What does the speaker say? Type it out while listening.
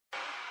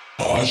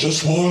I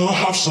just wanna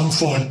have some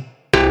fun.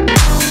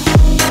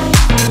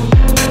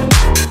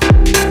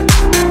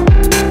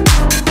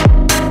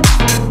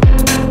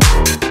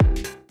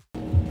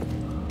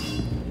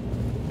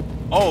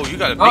 Oh, you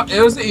got a big... Oh,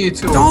 it was the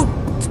E-tool. Don't.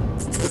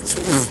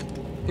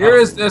 Here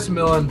is this,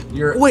 Millen.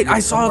 Wait, I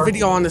saw a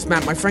video on this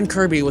map. My friend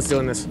Kirby was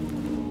doing this.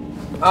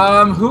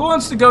 Who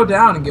wants to go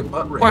down and get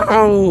butt raped?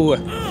 Whoa!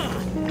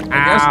 I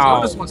guess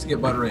Jonas wants to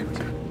get butt raped.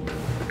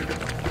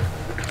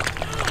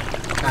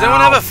 Does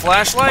anyone have a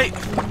flashlight?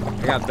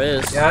 I got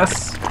this.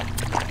 Yes.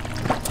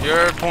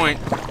 Your point.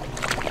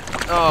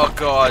 Oh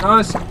god.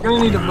 Jonas, you're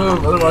gonna need to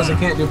move, otherwise I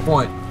can't do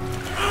point.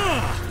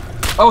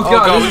 Oh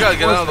god, we gotta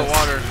get out of the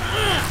water.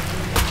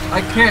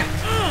 I can't.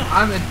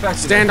 I'm infected.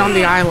 Stand on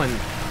the island.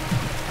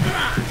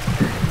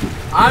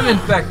 I'm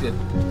infected.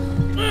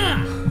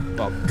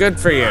 Well, good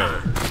for you.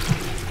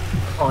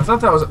 Oh, I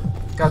thought that was.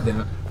 God damn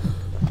it.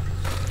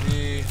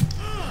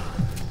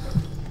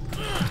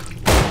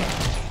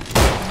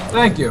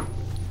 Thank you.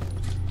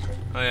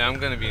 Oh yeah, I'm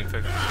gonna be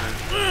infected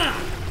soon.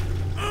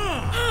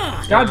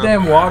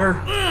 Goddamn water.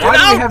 Why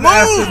do we have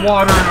acid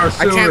water in our I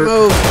sewers? can't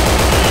move.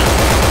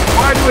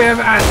 Why do we have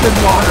acid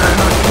water in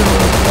our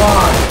sewers?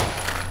 Why?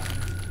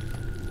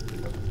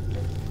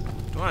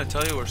 Do I want to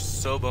tell you we're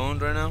so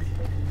boned right now?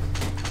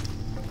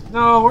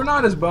 No, we're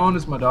not as boned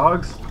as my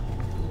dogs.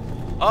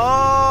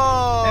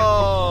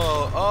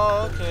 Oh,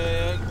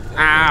 okay.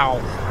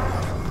 Ow.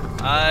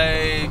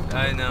 I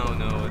now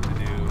know what to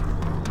do.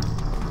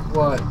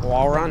 What?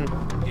 Wall run.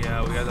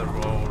 Yeah, we gotta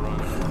roll run.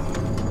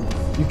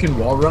 You can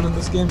wall run in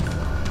this game?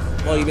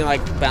 Well, you mean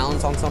like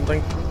balance on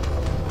something?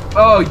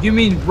 Oh, you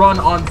mean run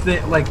on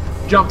like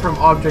jump from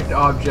object to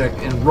object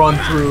and run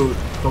through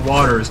the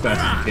water as fast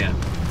as you can.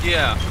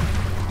 Yeah.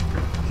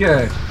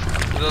 Okay.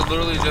 I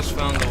literally just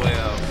found the way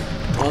out.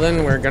 Well,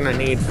 then we're gonna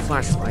need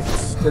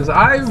flashlights. Because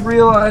I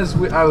realized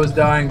I was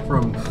dying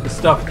from the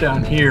stuff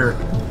down here.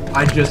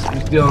 I just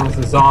was dealing with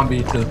a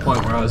zombie to the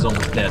point where I was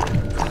almost dead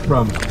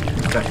from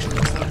infection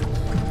and stuff.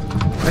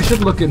 I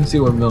should look and see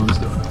what Millen's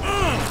doing.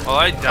 Oh,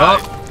 I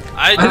died.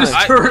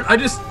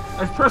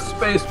 I pressed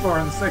space bar,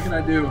 and the second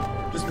I do,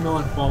 just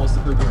Millen falls to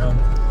the ground.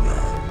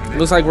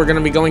 Looks like we're gonna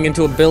be going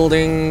into a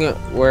building.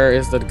 Where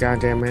is the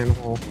goddamn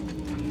manhole?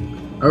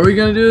 Are we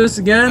gonna do this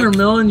again, or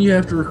Millen, you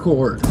have to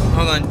record?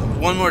 Hold on,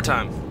 one more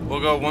time.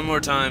 We'll go one more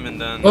time and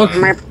then.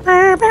 Okay.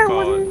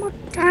 One more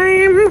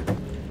time.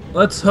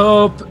 Let's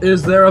hope.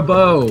 Is there a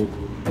bow?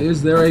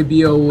 Is there a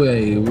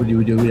BOA? What do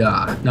we do?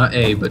 Not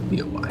A, but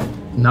BOY.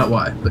 Not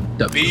Y, but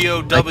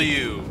W.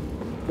 BOW.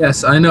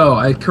 Yes, I know.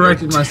 I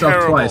corrected myself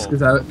terrible. twice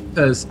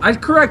because I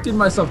corrected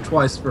myself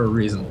twice for a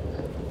reason.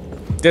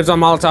 Dibs on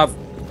Molotov.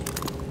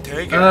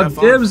 Take it. Have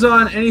fun. Dibs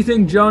on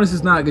anything Jonas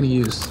is not going to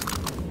use.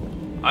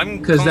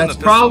 Because calling that's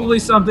the probably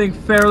pistol. something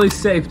fairly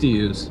safe to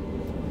use.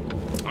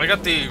 I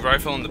got the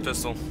rifle and the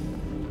pistol.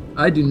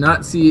 I do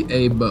not see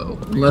a bow,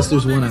 unless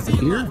there's one out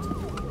here.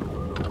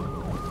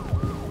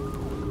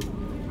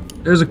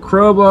 There's a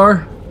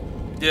crowbar.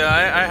 Yeah,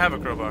 I have a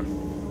crowbar.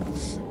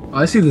 Oh,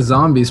 I see the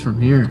zombies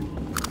from here.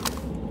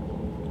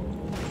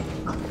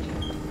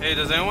 Hey,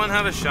 does anyone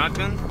have a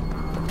shotgun?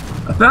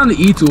 I found the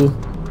E-tool.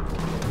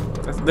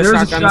 The There's a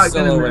shotgun's shotgun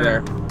still in over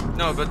there. there.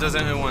 No, but does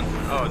anyone?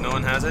 Oh, no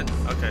one has it.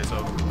 Okay,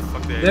 so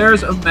fuck the.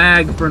 There's a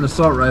mag for an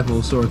assault rifle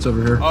of sorts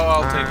over here. Oh,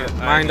 I'll take it.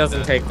 Mine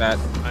doesn't take that.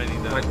 I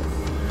need that.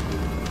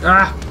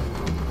 Ah!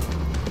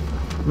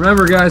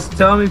 Remember, guys,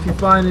 tell me if you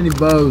find any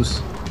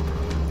bows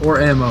or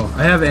ammo.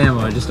 I have ammo,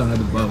 I just don't have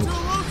the bow.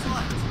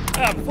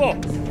 Ah, full.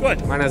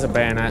 Good. Mine has a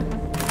bayonet.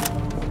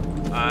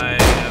 I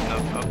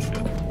have no. Oh shit.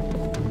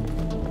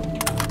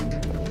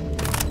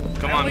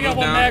 Come I on, only move got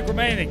one down. mag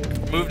remaining.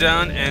 Move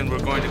down, and we're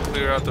going to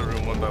clear out the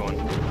room one by one.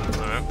 All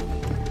right.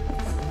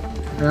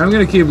 I'm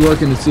gonna keep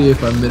looking to see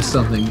if I missed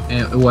something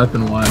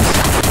weapon-wise.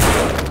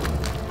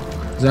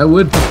 Because I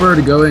would prefer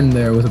to go in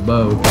there with a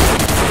bow.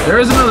 There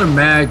is another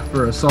mag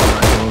for assault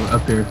rifle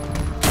up here.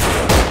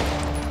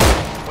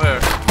 Where?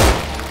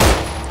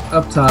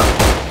 Up top.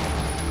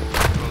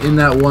 In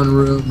that one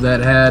room that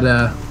had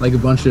like a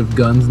bunch of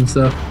guns and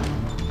stuff.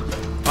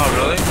 Oh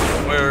really?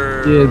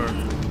 Where? Yeah.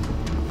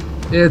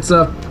 It's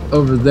up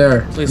over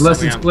there. Please Unless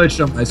tell me it's glitched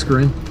on my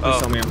screen. Oh,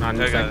 Tell me I'm not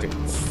I got infected.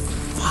 it.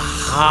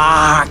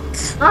 Fuck.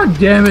 God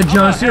damn it,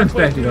 Jonas, I'm you're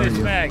halfway infected, through aren't this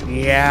you? mag.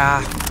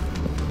 Yeah.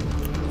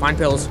 Find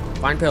pills.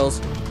 Find pills.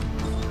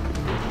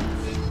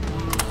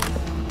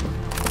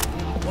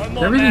 One Is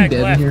more everything mag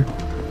dead left. in here?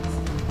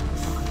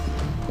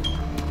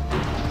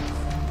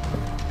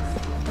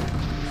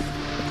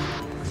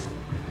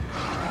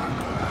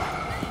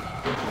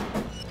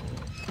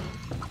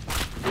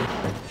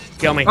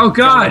 Kill me. Oh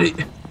god! Kill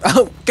me.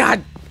 Oh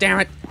god damn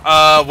it.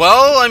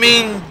 Well, I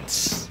mean,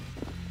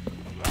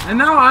 And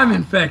now I'm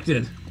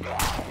infected.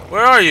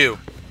 where are you?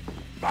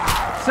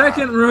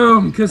 Second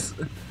room, because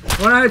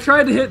when I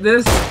tried to hit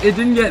this, it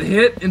didn't get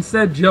hit.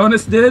 Instead,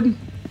 Jonas did. Do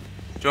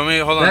you want me?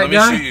 Hold on, That let me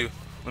guy? shoot you.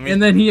 Let me.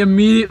 And then he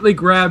immediately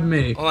grabbed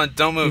me. Hold on,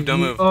 don't move, don't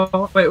move.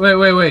 Oh,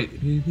 wait.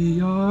 In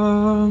the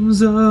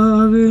arms of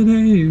an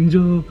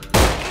angel.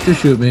 To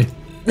shoot me.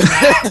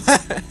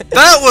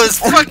 That was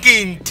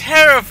fucking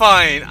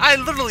terrifying. I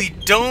literally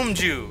domed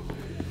you.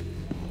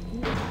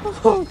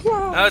 Oh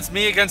god. Now it's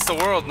me against the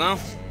world, no?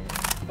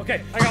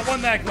 Okay, I got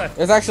 1 mag left.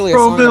 There's actually a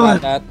Bro, song villain.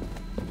 about that.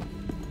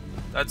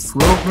 That's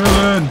Rope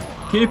Millen.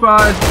 Keep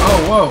eyes.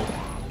 Oh,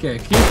 whoa. Okay,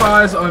 keep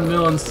eyes on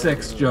Millen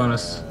 6,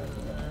 Jonas.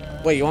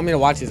 Wait, you want me to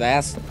watch his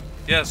ass?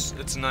 yes,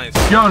 it's nice.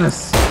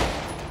 Jonas.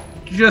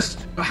 Just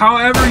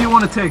however you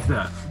want to take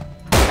that.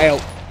 Hey,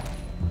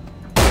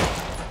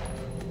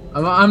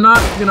 I'm not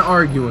gonna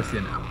argue with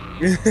you now.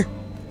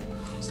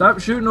 Stop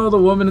shooting all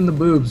the women in the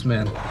boobs,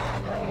 man.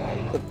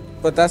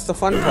 but that's the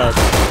fun part.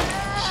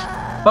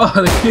 Oh,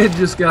 the kid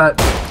just got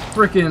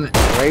freaking.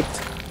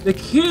 Raped. The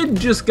kid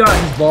just got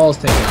his balls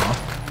taken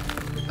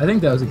off. I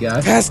think that was a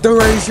guy.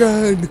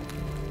 Castration!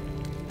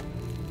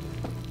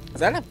 Is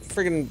that a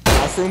freaking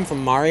mushroom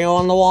from Mario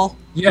on the wall?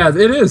 Yeah,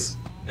 it is.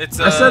 It's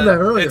I said that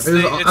earlier. it's It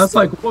was- the- I was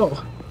like, whoa.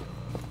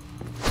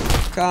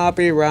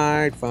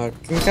 Copyright,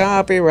 fucking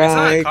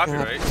copyright. It's not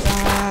copyright.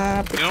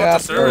 Copy, You know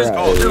what the server's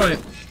called? Really?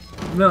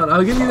 No,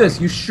 I'll give you this.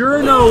 You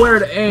sure know where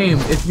to aim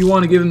if you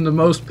want to give him the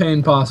most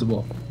pain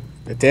possible.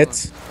 The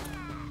tits?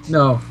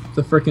 No,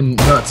 the freaking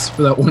nuts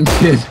for that one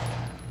kid.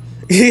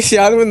 You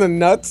shot him in the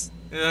nuts?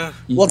 Yeah.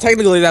 Well,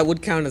 technically that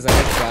would count as a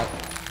headshot.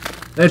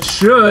 That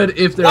should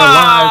if they're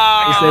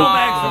alive. If they were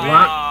alive.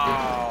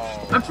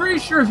 Wow. I'm pretty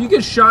sure if you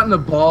get shot in the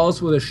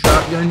balls with a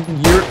shotgun,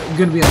 you're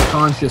gonna be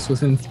unconscious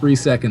within 3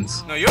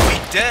 seconds. No, you'll be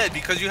dead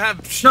because you have.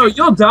 No,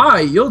 you'll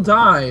die. You'll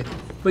die.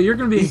 But you're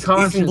gonna be You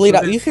unconscious can bleed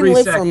out. within You can 3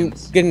 live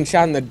seconds. from getting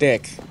shot in the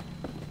dick.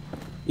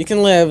 You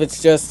can live.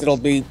 It's just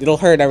it'll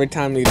hurt every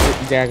time you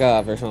jack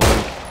off or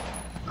something.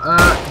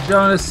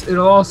 Jonas,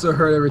 it'll also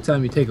hurt every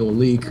time you take a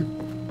leak.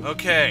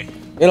 Okay.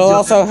 It'll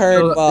also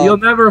hurt. You'll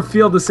never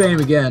feel the same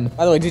again.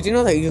 By the way, did you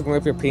know that you can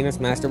rip your penis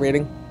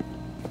masturbating?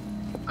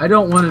 I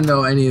don't want to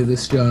know any of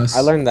this, Jonas.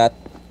 I learned that.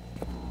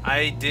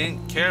 I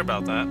didn't care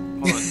about that.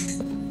 Hold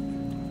on.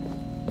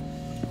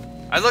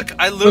 I Look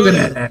literally.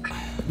 at that.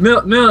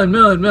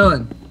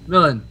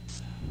 Millen.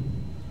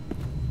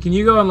 Can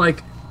you go in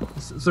like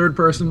third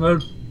person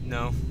mode?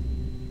 No.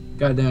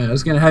 God damn it! I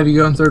was gonna have you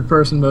go in third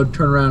person mode,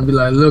 turn around, and be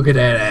like, "Look at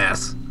that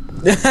ass!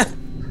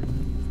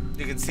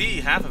 You can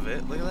see half of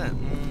it. Look at that.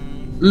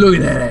 Look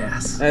at that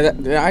ass!"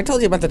 I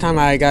told you about the time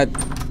I got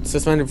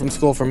suspended from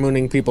school for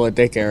mooning people at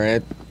daycare,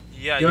 right?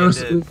 Yeah, you Jonas,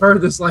 did. we've heard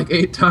this like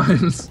 8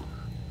 times.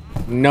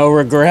 No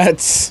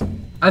regrets.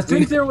 I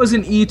think there was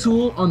an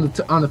E-tool on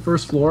the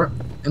first floor,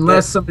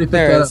 unless somebody picked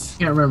there that up. is. I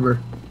can't remember.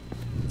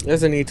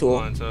 There's an E-tool.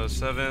 Hold on, so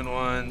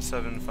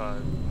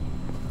 7175.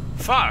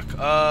 Fuck.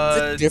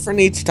 Is it different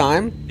each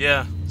time?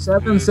 Yeah.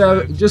 7.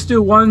 Just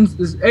do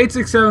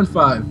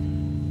 8675.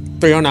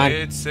 309.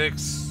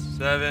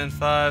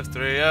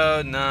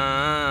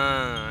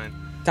 8675309.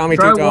 Tommy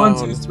Try Two 1,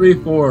 Tone. 2, 3,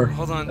 4.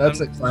 Hold on,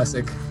 That's a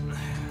classic.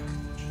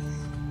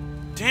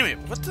 Damn it!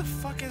 What the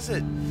fuck is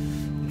it?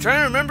 I'm trying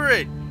to remember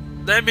it.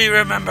 Let me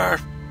remember.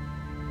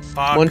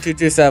 Fuck.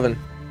 1227.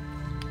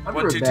 I'll be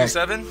right back.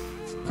 1227.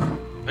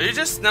 Are you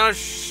just now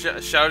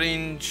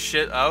shouting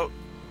shit out?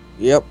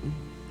 Yep.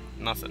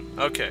 Nothing.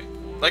 Okay.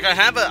 Like I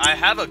have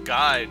a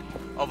guide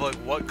of like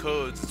what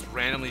codes it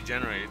randomly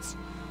generates.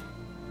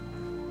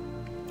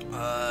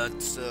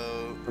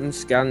 So. I'm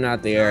scouting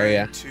out the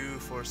area.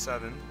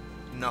 247.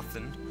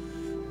 Nothing.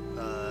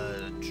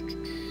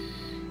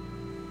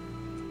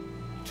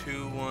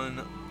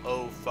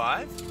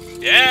 2105.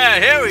 Yeah,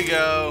 here we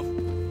go.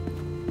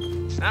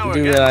 Now You we're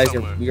do getting realize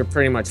somewhere. you're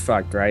pretty much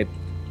fucked, right?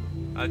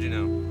 How'd you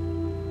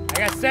know?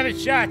 I got 7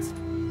 shots.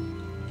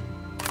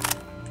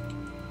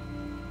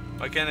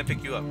 Why can't I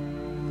pick you up?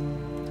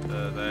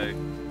 They.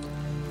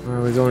 Where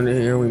are we going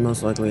in here? We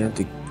most likely have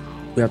to.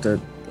 We have to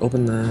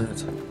open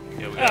that.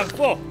 Yeah, we I'm got.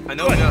 full. I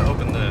know we gotta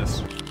open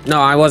this.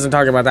 No, I wasn't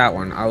talking about that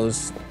one. I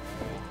was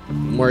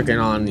working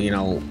on,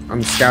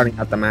 I'm scouting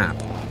out the map.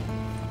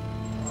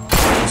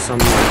 There's some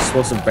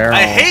explosive barrel.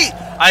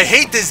 I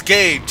hate this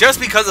game just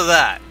because of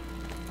that.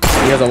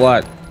 Because of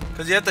what?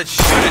 Because you have to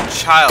shoot a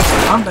child.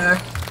 I'm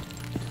back.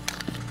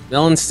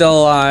 Dylan's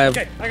still alive.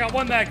 Okay, I got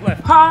 1 mag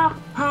left. Ha,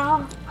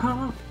 ha,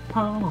 ha,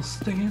 ha,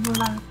 staying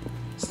alive,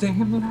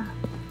 staying alive,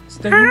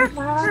 staying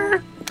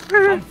alive.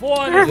 I'm full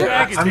on this Yeah,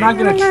 magazine. I'm not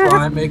gonna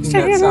try making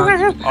that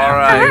sound. All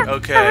right.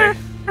 Okay.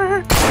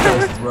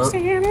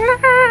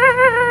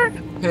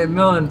 Hey,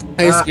 Millen.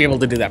 I used to be able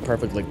to do that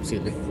perfectly.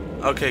 Excuse me.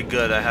 Okay.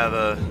 Good. I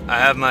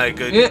have my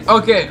good.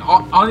 Okay,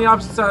 on the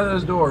opposite side of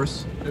those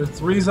doors, there's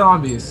 3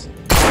 zombies.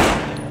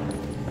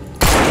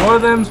 One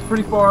of them's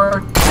pretty far to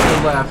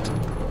the left.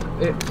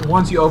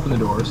 Once you open the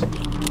doors,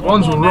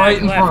 one's more right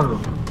mag in left. front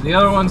of them. The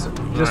other one's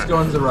just Alright.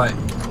 going to the right.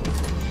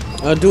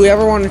 Do we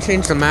ever want to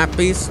change the map,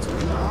 Beast?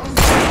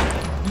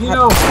 You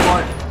know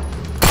what?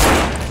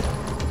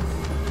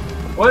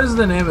 What is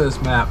the name of this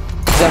map?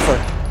 Zephyr.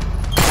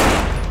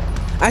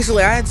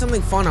 Actually, I had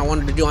something fun I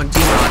wanted to do on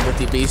Gmod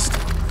with you, Beast.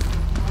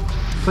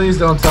 Please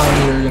don't tell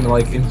me you're gonna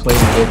like inflate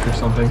a dick or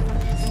something.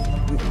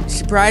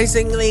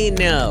 Surprisingly,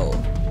 no.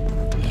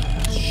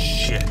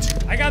 Shit.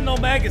 I got no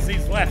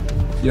magazines left.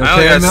 You I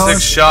only okay, got Millen?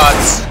 6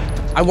 shots.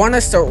 I want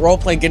us to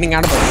roleplay getting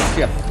out of a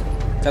ship.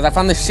 Because I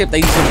found this ship that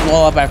you can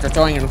blow up after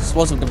throwing an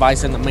explosive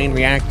device in the main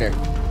reactor.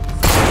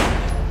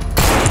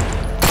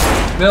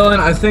 Dylan,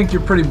 I think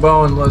you're pretty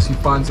bow unless you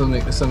find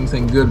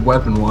something good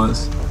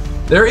weapon-wise.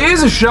 There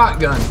is a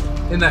shotgun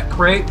in that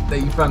crate that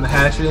you found the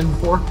hatchet in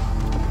before.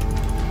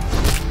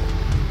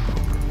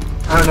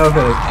 I don't know if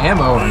it has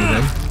ammo or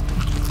anything.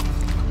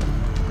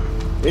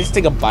 They just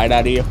take a bite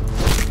out of you.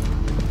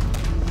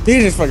 He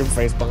just fucking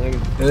face behind.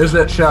 Yeah, there's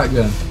that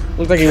shotgun.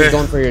 Looked like he was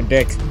going for your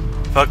dick.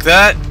 Fuck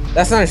that.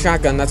 That's not a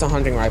shotgun. That's a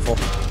hunting rifle.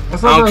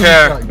 That's I don't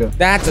care. Shotgun.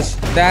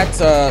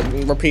 That's a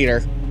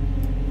repeater.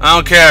 I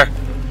don't care.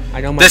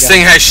 I know my This gun.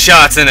 thing has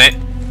shots in it.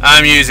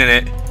 I'm using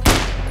it.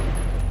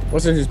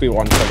 What's there just be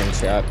one fucking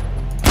shot?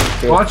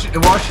 Dude.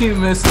 Watch he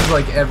misses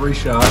like every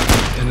shot,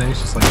 and then he's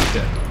just like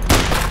shit.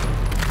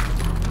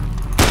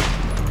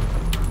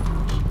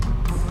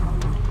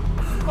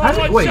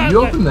 Wait,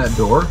 you opened that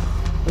door?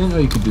 I didn't know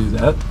you could do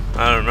that.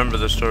 I don't remember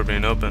this door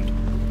being opened.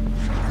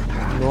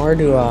 Nor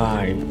do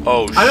I.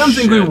 Oh shit. I don't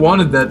think we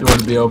wanted that door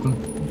to be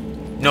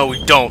open. No,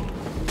 we don't.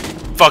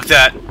 Fuck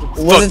that.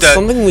 Was Fuck it that.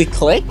 something we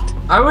clicked?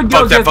 I would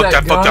go get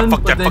that gun,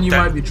 fuck but that, then fuck you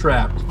that. might be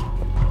trapped.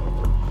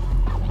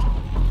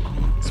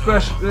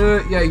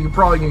 Especially, yeah, you're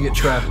probably gonna get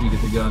trapped when you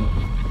get the gun.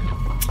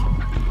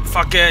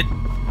 Fuck it.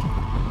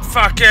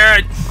 Fuck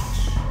it.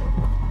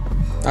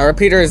 Our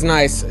repeater is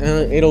nice.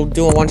 It'll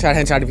do a one-shot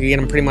headshot if you get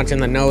him pretty much in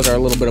the nose or a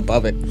little bit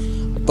above it.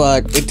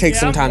 But it takes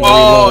some time to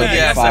Oh reload and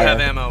yes, fire. I have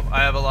ammo. I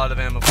have a lot of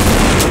ammo.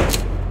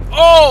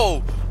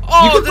 Oh!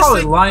 Oh, You could this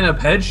probably thing. line up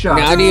headshots.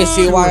 Now do you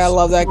see why I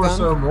love that Or gun?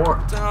 so more.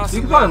 It's an awesome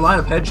You could probably gun. line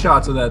up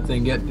headshots with that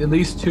thing. Get at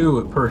least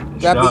 2 per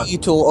Grab shot. the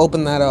E-tool,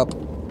 open that up.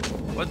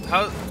 What?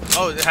 How?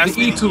 Oh, it has to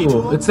The be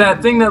E-tool. It's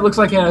that thing that looks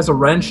like it has a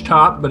wrench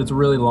top, but it's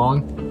really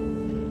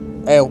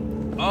long.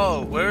 Ew.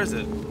 Oh, where is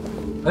it?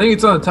 I think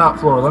it's on the top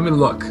floor. Let me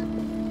look.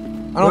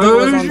 I don't think it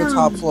was on the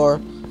top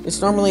floor.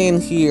 It's normally in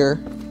here.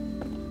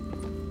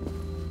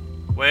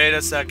 Wait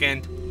a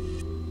second.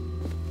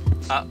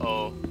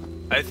 Uh-oh.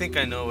 I think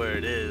I know where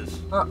it is.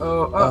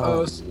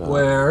 Uh-oh, no.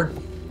 Where?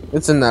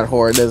 It's in that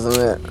horde, isn't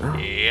it?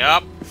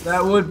 Yep.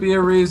 That would be a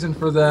reason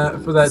for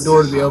that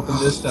door to be open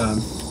this time.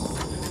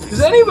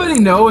 Does anybody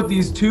know what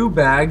these 2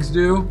 bags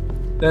do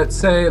that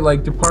say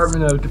like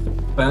Department of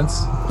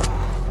Defense?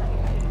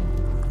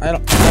 I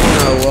don't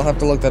know. We'll have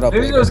to look that up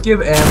Maybe later. those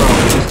give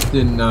ammo. We just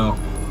didn't know.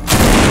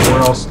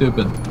 We're all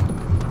stupid.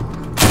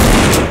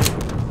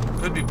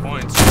 Could be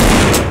points.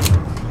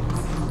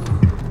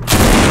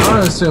 I'm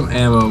gonna assume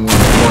ammo more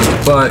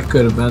points, but it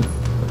could have been.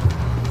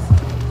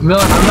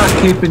 Millen, I'm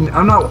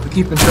not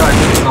keeping track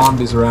of the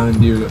zombies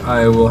around you.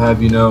 I will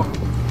have you know.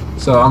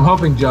 So I'm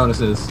hoping Jonas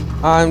is.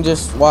 I'm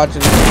just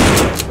watching.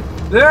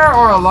 There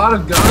are a lot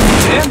of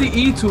guns and the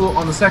E-tool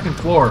on the 2nd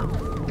floor.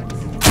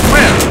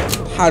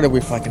 Where? How did we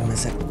fucking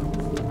miss it?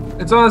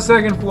 It's on the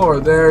 2nd floor.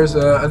 There's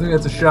I think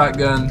that's a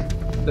shotgun.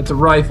 That's a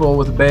rifle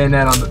with a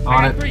bayonet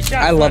on it. 3 shots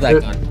I love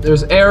that gun.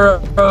 There's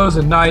arrows,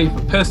 a knife,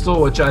 a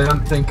pistol, which I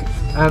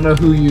don't know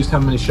who used how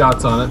many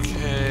shots on it.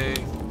 Okay.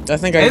 I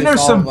think I And used there's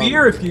all some of them.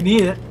 beer if you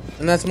need it.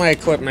 And that's my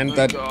equipment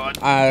that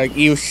God.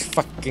 you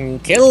fucking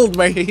killed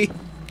me.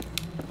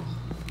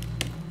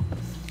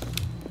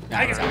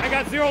 I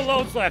got 0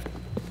 loads left.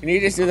 Can you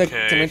just do the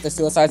Okay. commit the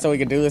suicide so we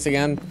can do this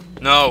again?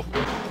 No.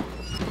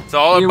 It's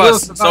all You a will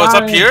bus. So it's up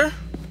survive. here?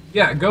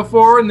 Yeah, go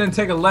forward and then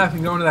take a left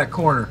and go into that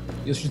corner.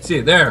 You should see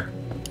it there.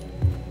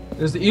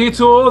 There's the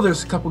E-tool,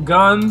 there's a couple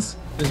guns,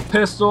 there's a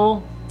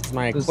pistol, It's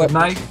my there's a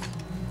equipment. knife.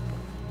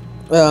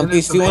 Beast, there's do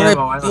you some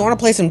ammo, I want don't- to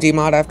play some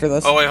DMod after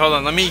this? Oh wait, hold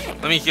on. Let me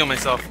heal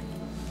myself.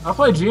 I'll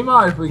play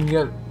Gmod if we can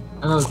get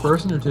another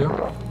person or 2.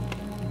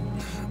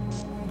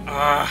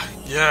 Ah,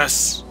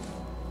 yes.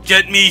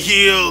 Get me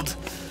healed.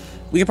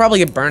 We could probably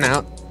get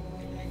Burnout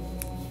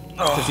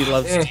because he Oh,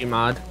 loves Eh.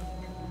 Gmod.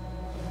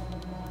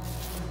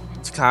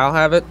 Does Kyle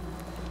have it?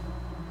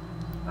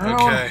 I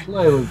don't want Okay. to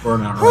play with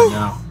Burnout right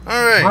now.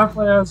 all right. My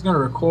play I was going to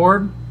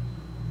record,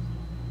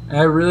 and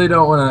I really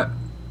don't want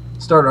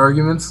to start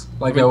arguments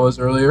like I was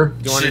earlier.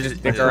 Do you want to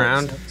just dick Yeah.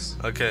 around?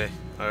 Okay.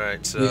 All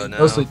right. So Yeah, now.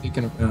 mostly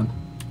dicking around.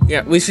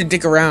 Yeah, we should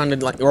dick around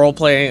and like role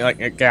play like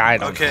a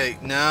guide. Okay.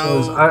 'Cause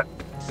Now.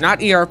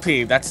 Not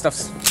ERP. That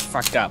stuff's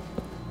fucked up.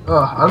 I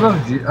love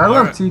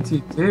Alright.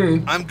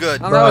 TTT. I'm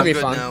good. Oh, that would I'm be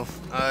good fun. now.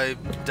 I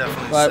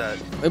definitely But said.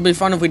 it'd be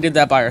fun if we did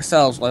that by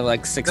ourselves,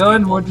 like 6 Dylan,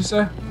 people. what'd you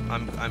say?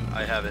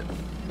 I have it.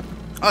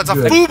 Oh, it's a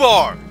Good. foo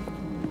bar.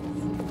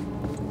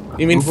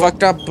 You mean Google?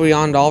 fucked up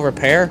beyond all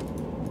repair?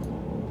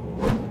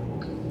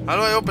 How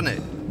do I open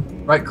it?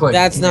 Right click.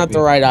 That's not the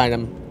right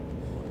item.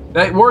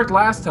 That worked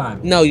last time.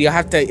 No, you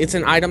have to. It's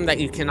an item that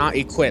you cannot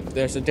equip.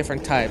 There's a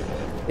different type.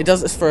 It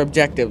does this for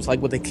objectives,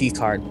 like with a key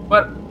card.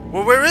 But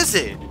Well, where is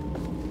it?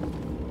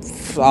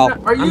 Oh,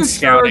 are you I'm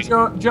sure,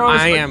 scouting.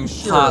 Jonas? I Are you am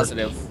sure?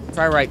 positive.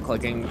 Try right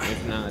clicking.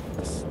 If not,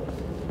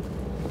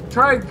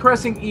 Try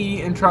pressing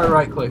E and try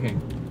right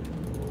clicking.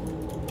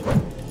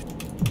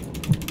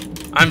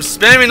 I'm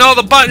spamming all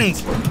the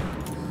buttons.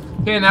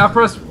 Okay, now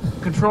press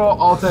Control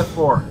Alt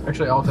F4.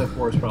 Actually, Alt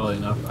F4 is probably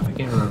enough. I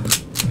can't remember.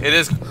 It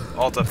is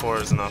Alt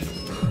F4 is enough.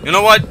 You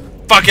know what?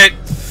 Fuck it.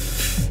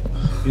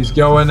 He's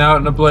going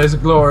out in a blaze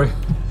of glory.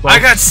 I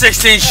got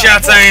 16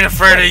 shots. I ain't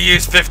afraid to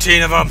use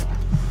 15 of them.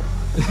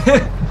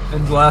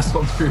 And the last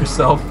one for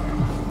yourself.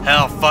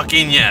 Hell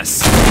fucking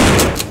yes.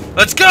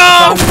 Let's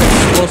Found go!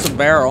 an explosive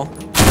barrel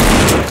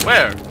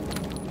Where?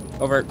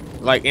 over,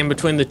 like, in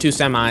between the two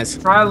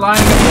semis. Try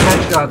lining up the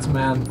headshots,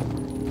 man.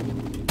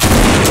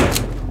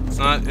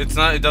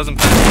 It doesn't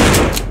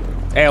pass.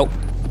 Ew.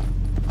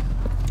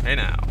 Hey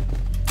now.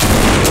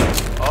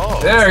 Oh.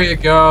 There you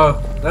go.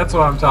 That's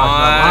what I'm talking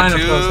about. Line up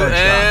those headshots.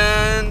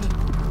 And...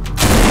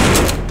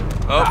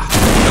 Oh.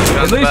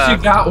 At least you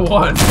got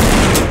one.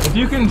 If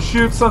you can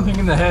shoot something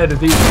in the head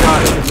with each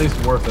shot, it's at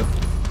least worth it.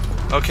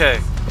 Okay.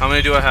 How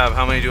many do I have?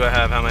 How many do I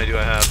have? How many do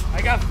I have?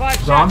 I got 5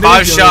 shots. Zombies, 5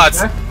 you shots.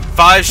 wanna check?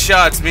 5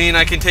 shots mean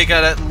I can take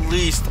out at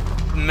least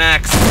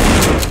max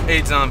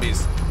 8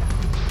 zombies.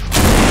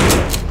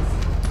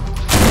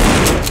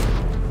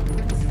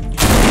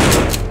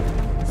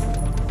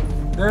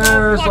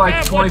 There's fuck, I like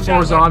have one 24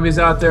 shot zombies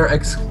out there,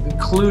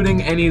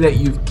 including any that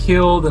you've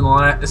killed.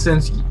 And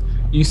since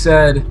you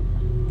said,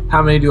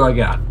 how many do I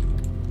got?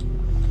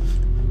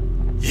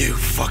 You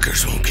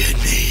fuckers won't get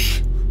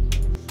me.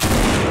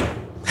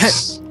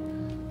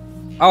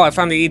 Oh, I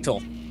found the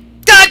E-tool.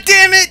 God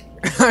damn it!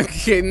 I'm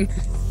kidding.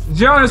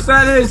 Jonas,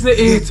 that is the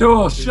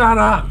E-tool. Shut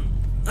up.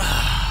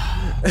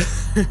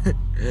 Fuck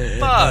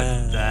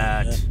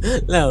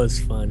that. That was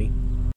funny.